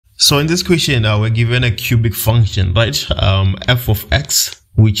So in this question, we're given a cubic function, right? F of x,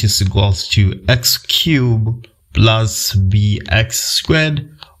 which is equals to x cubed plus bx squared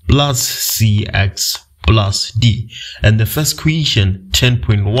plus cx plus d. And the first question,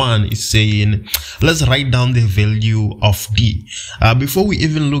 10.1, is saying, let's write down the value of d. Before we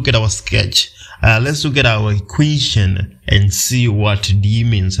even look at our sketch, let's look at our equation and see what d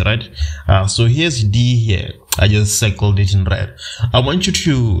means, right? So here's d here. I just circled it in red. I want you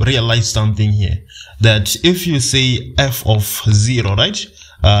to realize something here, that if you say f of 0, right,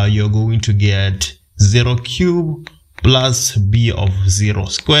 you're going to get 0 cubed plus b of 0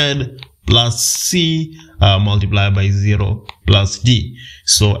 squared plus c multiplied by 0 plus d.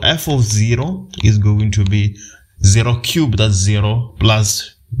 So f of 0 is going to be 0 cubed, that's 0,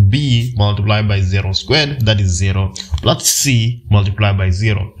 plus b multiplied by 0 squared, that is 0, plus c multiplied by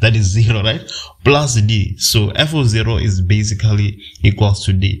 0, that is 0, right, plus d. So f of 0 is basically equals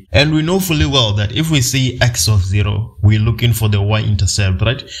to d. And we know fully well that if we say x of 0, we're looking for the y-intercept,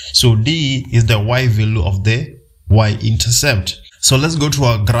 right? So d is the y value of the y-intercept. So let's go to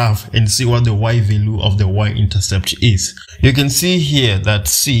our graph and see what the y value of the y-intercept is. You can see here that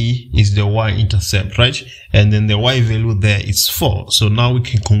c is the y-intercept, right? And then the y value there is 4. So now we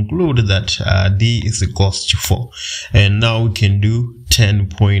can conclude that d is equals to 4. And now we can do 10.2.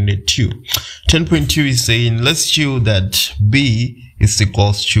 10.2 is saying, let's show that b is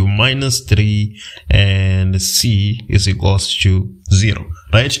equals to -3 and c is equals to 0,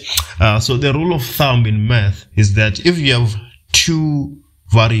 right? So the rule of thumb in math is that if you have two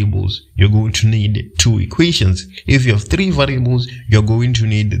variables, you're going to need two equations. If you have three variables, you're going to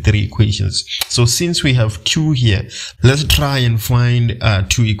need three equations. So since we have two here, let's try and find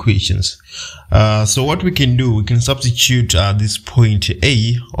two equations. So what we can do, we can substitute this point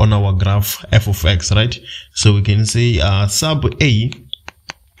A on our graph f of x, right? So we can say sub A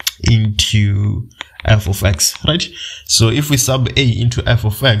into f of x, right? So if we sub a into f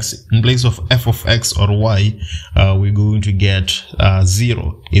of x, in place of f of x or y, we're going to get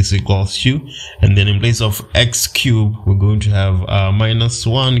 0 is equals to, and then in place of x cubed, we're going to have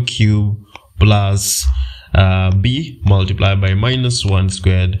 -1 cubed plus b multiplied by -1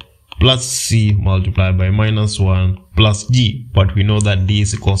 squared plus c multiplied by -1 plus d. But we know that d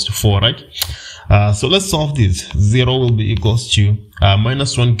is equals to 4, right? So let's solve this. 0 will be equals to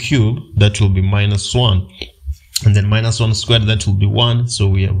 -1 cubed, that will be -1, and then -1 squared, that will be 1. So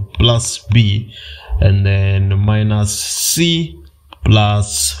we have plus b, and then minus c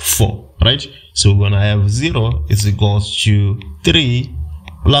plus 4, right? So we're gonna have 0 is equals to 3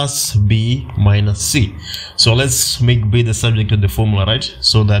 plus b minus c. So let's make b the subject of the formula, right?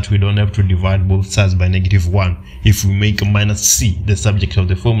 So that we don't have to divide both sides by -1 if we make minus c the subject of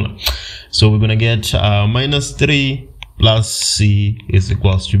the formula. So we're gonna get -3 plus c is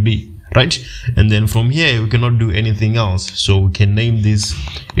equals to b, right? And then from here we cannot do anything else, so we can name this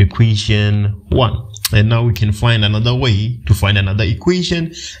equation 1. And now we can find another way to find another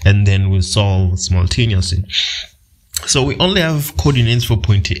equation, and then we'll solve simultaneously. So we only have coordinates for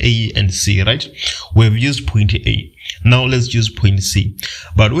point A and C, right? We've used point A. Now let's use point C.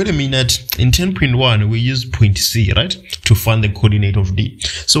 But wait a minute, in 10.1 we used point C, right, to find the coordinate of D.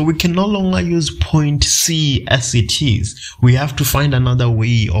 So we can no longer use point C as it is. We have to find another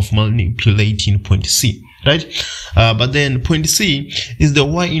way of manipulating point C, right? But then point C is the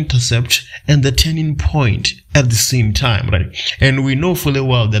y-intercept and the turning point at the same time, right? And we know fully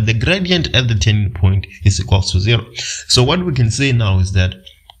well that the gradient at the turning point is equals to 0. So what we can say now is that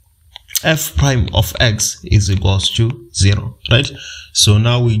f prime of x is equals to 0, right? So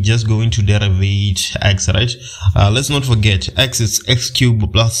now we're just going to derivate x, right? Let's not forget x is x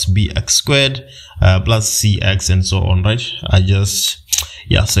cubed plus bx squared plus cx and so on, right? I just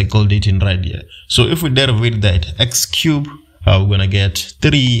circled it in red here. So if we derivate that, x cubed, we're gonna get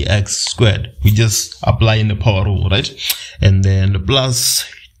 3x squared. We just apply in the power rule, right? And then plus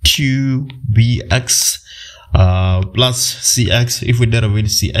 2bx plus cx. If we derivate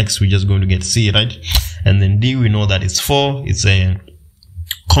cx, we're just going to get c, right? And then d, we know that it's 4. It's a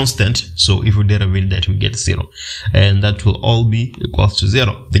constant, so if we derivate that, we get 0, and that will all be equals to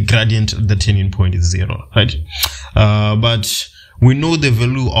 0. The gradient at the turning point is 0, right? But we know the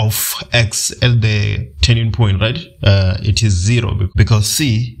value of x at the turning point, right? It is 0 because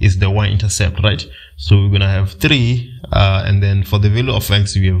c is the y-intercept, right? So we're gonna have 3, and then for the value of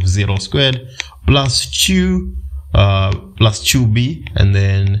x, we have 0 squared plus 2 plus 2b, and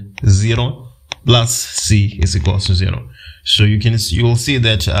then 0 plus c is equals to 0. So you'll see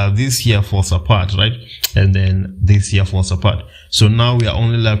that this here falls apart, right? And then this here falls apart. So now we are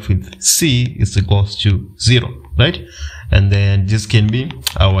only left with c is equals to 0, right? and then this can be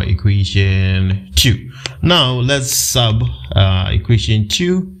our equation 2. Now let's sub equation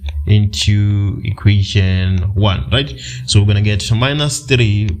 2 into equation 1, right? So we're gonna get minus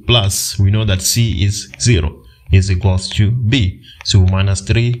 3 plus, we know that C is 0 is equals to B, so minus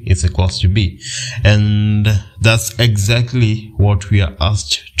 3 is equals to B, and that's exactly what we are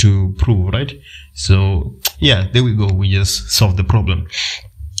asked to prove, right? So yeah, there we go, we just solved the problem.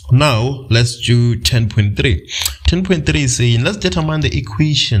 Now let's do 10.3. 10.3 is saying let's determine the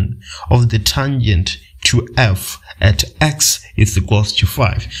equation of the tangent to f at x is equals to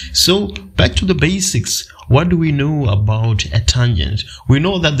 5. So back to the basics. What do we know about a tangent? We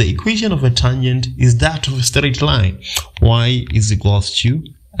know that the equation of a tangent is that of a straight line. Y is equals to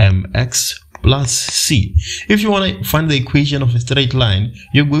mx plus c. If you want to find the equation of a straight line,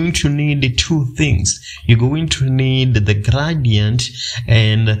 you're going to need the two things. You're going to need the gradient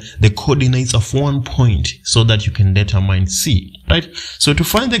and the coordinates of one point so that you can determine c, right? So to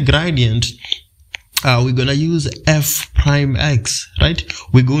find the gradient, we're gonna use f prime x, right?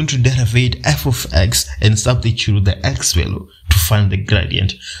 We're going to derivate f of x and substitute the x value to find the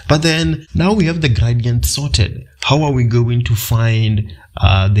gradient. But then now we have the gradient sorted. How are we going to find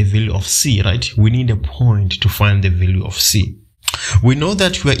the value of c, right? We need a point to find the value of c. We know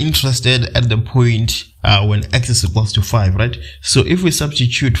that we are interested at the point when x is equals to 5, right? So if we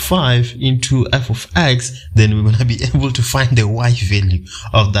substitute 5 into f of x, then we're going to be able to find the y value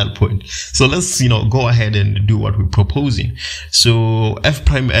of that point. So let's, go ahead and do what we're proposing. So f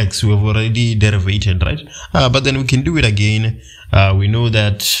prime x, we have already derivated, right? But then we can do it again. We know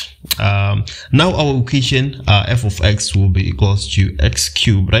that now our equation f of x will be equals to x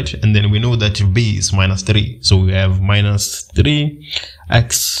cubed, right? And then we know that b is minus 3, so we have minus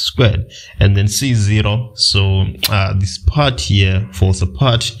 3x squared, and then c is 0, so this part here falls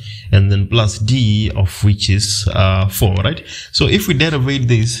apart, and then plus d, of which is 4, right? So if we derivate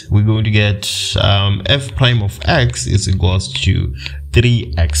this, we're going to get f prime of x is equals to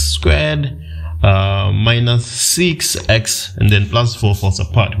 3x squared minus 6x, and then plus 4 falls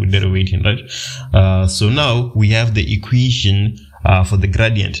apart with derivating, right? So now we have the equation for the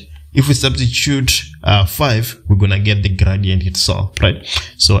gradient. If we substitute 5, we're gonna get the gradient itself, right?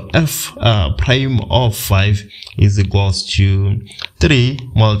 So f prime of 5 is equals to 3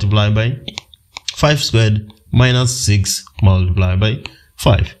 multiplied by 5 squared minus 6 multiplied by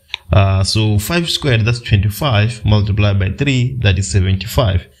 5. So 5 squared, that's 25, multiplied by 3, that is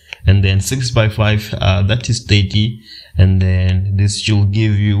 75. And then 6 by 5, that is 30, and then this should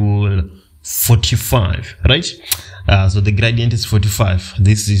give you 45, right? So the gradient is 45.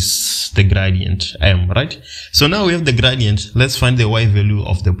 This is the gradient m, right? So now we have the gradient. Let's find the y value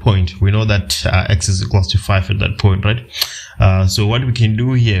of the point. We know that x is equals to 5 at that point, right? So what we can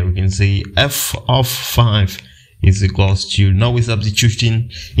do here, we can say f of 5 is equals to, now we're substituting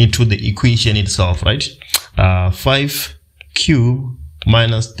into the equation itself, right? 5 cubed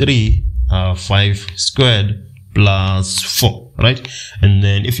minus 3, 5 squared plus 4, right? And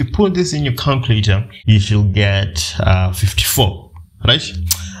then if you put this in your calculator, you should get 54, right?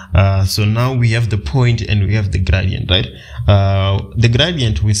 So now we have the point and we have the gradient, right? The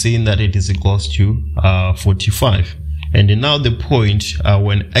gradient, we're saying that it is equals to 45, and then now the point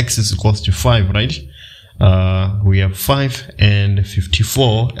when x is equals to 5, right? We have 5 and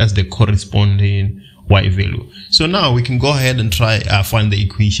 54 as the corresponding y value. So now we can go ahead and try find the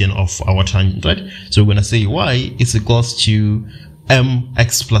equation of our tangent, right? So we're gonna say y is equals to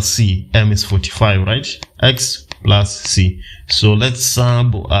mx plus c. M is 45, right? X plus c. So let's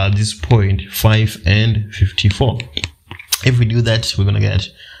sub this point 5 and 54. If we do that, we're gonna get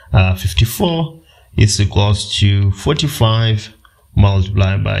 54 is equals to 45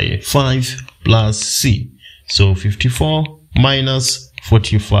 multiplied by 5 plus c. So 54 minus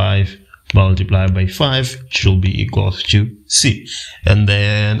 45 multiplied by 5 should be equals to c. And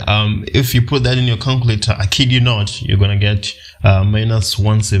then if you put that in your calculator, I kid you not, you're gonna get minus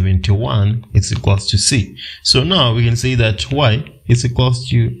 171 is equals to c. So now we can say that y is equals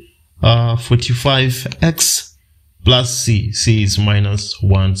to 45x plus c. C is minus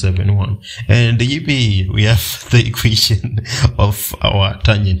 171, and yippee, we have the equation of our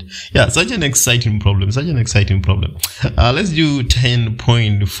tangent. Yeah, such an exciting problem, let's do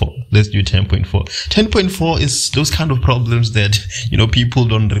 10.4. Let's do 10.4. 10.4 is those kind of problems that people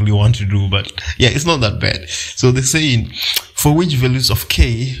don't really want to do, but yeah, it's not that bad. So they're saying, for which values of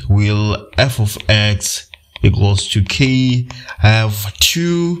k will f of x equals to k have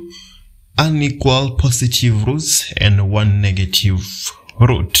 2 unequal positive roots and 1 negative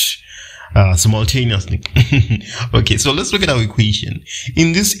root simultaneously? Okay, so let's look at our equation.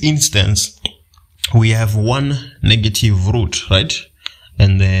 In this instance, we have one negative root, right?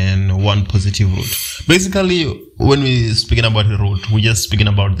 And then one positive root. Basically, when we're speaking about a root, we're just speaking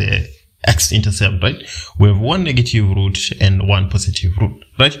about the x-intercept, right? We have one negative root and one positive root,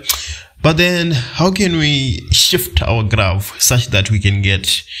 right? But then how can we shift our graph such that we can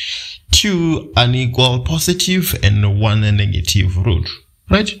get two unequal positive and one negative root,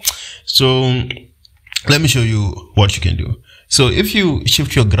 right? So let me show you what you can do. So if you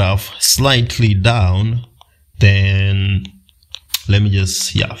shift your graph slightly down, then let me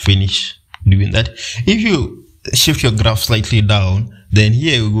just finish doing that. If you shift your graph slightly down, then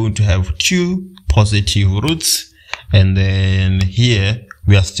here we're going to have two positive roots, and then here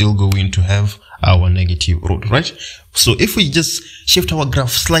we are still going to have our negative root, right? So if we just shift our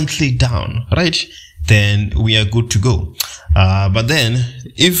graph slightly down, right, then we are good to go. But then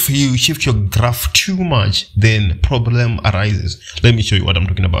if you shift your graph too much, then problem arises. Let me show you what I'm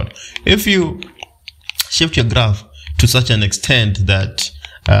talking about. If you shift your graph to such an extent that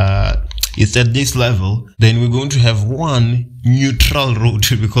it's at this level, then we're going to have one neutral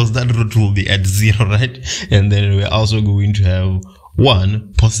root, because that root will be at 0, right? And then we're also going to have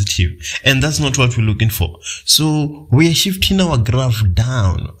one positive, and that's not what we're looking for. So we are shifting our graph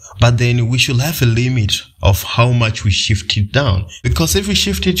down, but then we should have a limit of how much we shift it down, because if we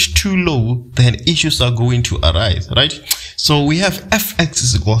shift it too low, then issues are going to arise, right? So we have fx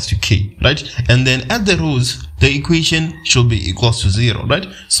is equals to k, right? And then at the roots, the equation should be equals to 0, right?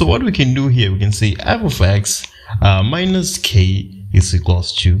 So what we can do here, we can say f of x minus k is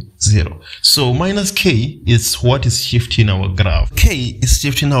equals to 0. So minus k is what is shifting our graph. K is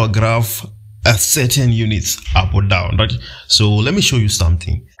shifting our graph at certain units up or down, right? So let me show you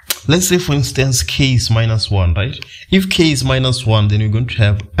something. Let's say, for instance, k is minus 1, right? If k is minus 1, then we're going to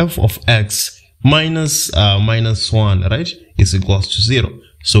have f of x minus 1, right, is equals to 0.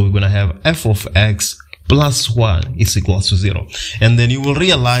 So we're going to have f of x plus 1 is equals to 0. And then you will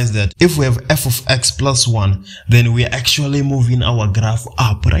realize that if we have f of x plus 1, then we are actually moving our graph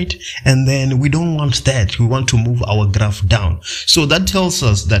up, right? And then we don't want that. We want to move our graph down. So that tells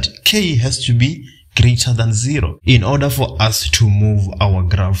us that k has to be greater than 0 in order for us to move our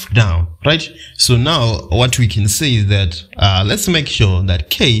graph down, right? So now what we can say is that let's make sure that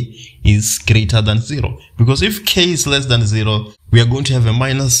k is greater than 0, because if k is less than 0, we are going to have a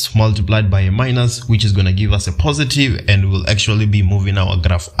minus multiplied by a minus, which is going to give us a positive, and we'll actually be moving our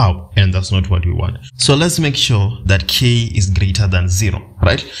graph up, and that's not what we want. So let's make sure that k is greater than 0,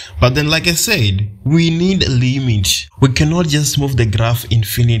 right? But then, like I said, we need a limit. We cannot just move the graph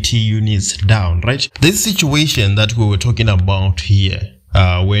infinity units down, right? This situation that we were talking about here,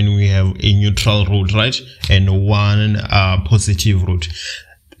 when we have a neutral root, right, and one positive root,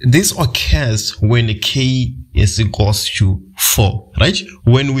 this occurs when k is equals to 4, right?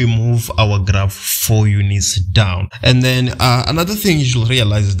 When we move our graph 4 units down. And then another thing you should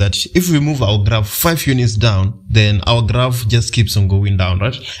realize is that if we move our graph 5 units down, then our graph just keeps on going down,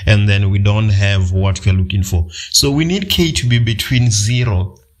 right? And then we don't have what we're looking for. So we need k to be between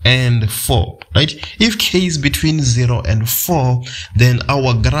 0 and 4, right? If k is between 0 and 4, then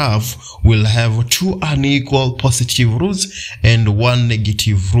our graph will have two unequal positive roots and one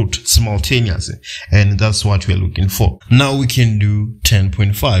negative root simultaneously, and that's what we're looking for. Now we can do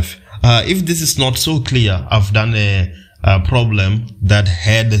 10.5. If this is not so clear, I've done a problem that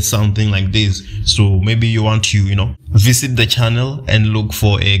had something like this. So maybe you want to, visit the channel and look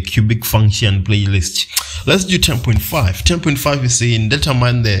for a cubic function playlist. Let's do 10.5. 10.5 is saying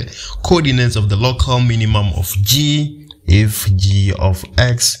determine the coordinates of the local minimum of g if g of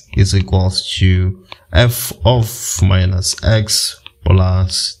x is equals to f of minus x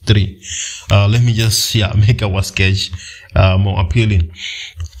plus 3. Let me just make our sketch more appealing.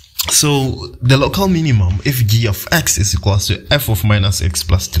 So the local minimum if g of x is equals to f of minus x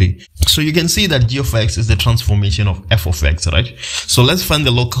plus 3. So you can see that g of x is the transformation of f of x, right? So let's find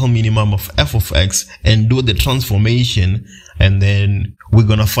the local minimum of f of x and do the transformation, and then we're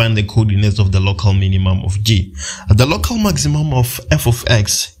gonna find the coordinates of the local minimum of g. The local maximum of f of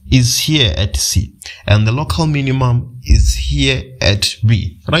x is here at C, and the local minimum is here at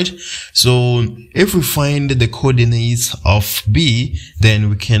B, right? So if we find the coordinates of B, then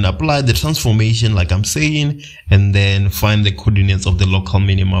we can apply the transformation like I'm saying, and then find the coordinates of the local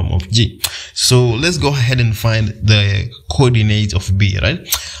minimum of G. So let's go ahead and find the coordinates of B, right?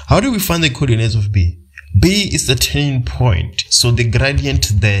 How do we find the coordinates of B? B is the turning point, so the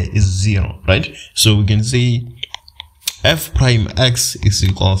gradient there is 0, right? So we can say f prime x is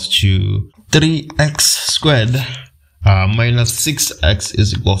equals to 3x squared minus 6x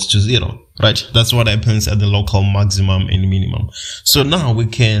is equals to 0, right? That's what happens at the local maximum and minimum. So now we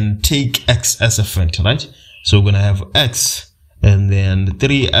can take x as a factor, right? So we're going to have x, and then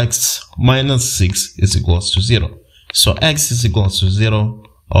 3x minus 6 is equals to 0. So x is equals to 0,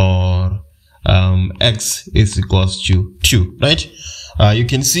 or x is equals to 2, right? You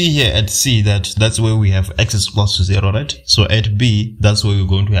can see here at C that's where we have x is equals to 0, right? So at B, that's where we're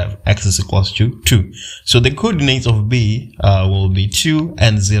going to have x is equals to 2. So the coordinates of B will be 2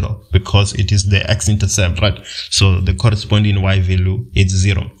 and 0, because it is the x-intercept, right? So the corresponding y value is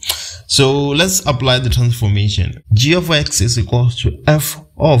 0. So let's apply the transformation. G of x is equals to f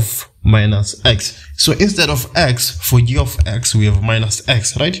of minus x. So instead of x, for g of x, we have minus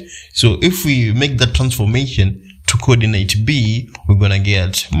x, right? So if we make the transformation to coordinate B, we're gonna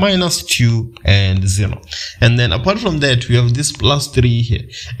get minus 2 and 0. And then apart from that, we have this plus 3 here.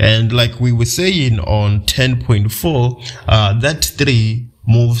 And like we were saying on 10.4, that 3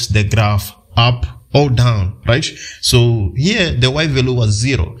 moves the graph up or down, right? So here the y value was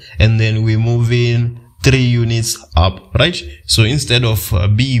 0, and then we're moving 3 units up, right? So instead of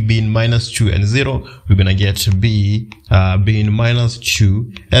B being minus 2 and 0, we're gonna get B being minus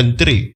 2 and 3.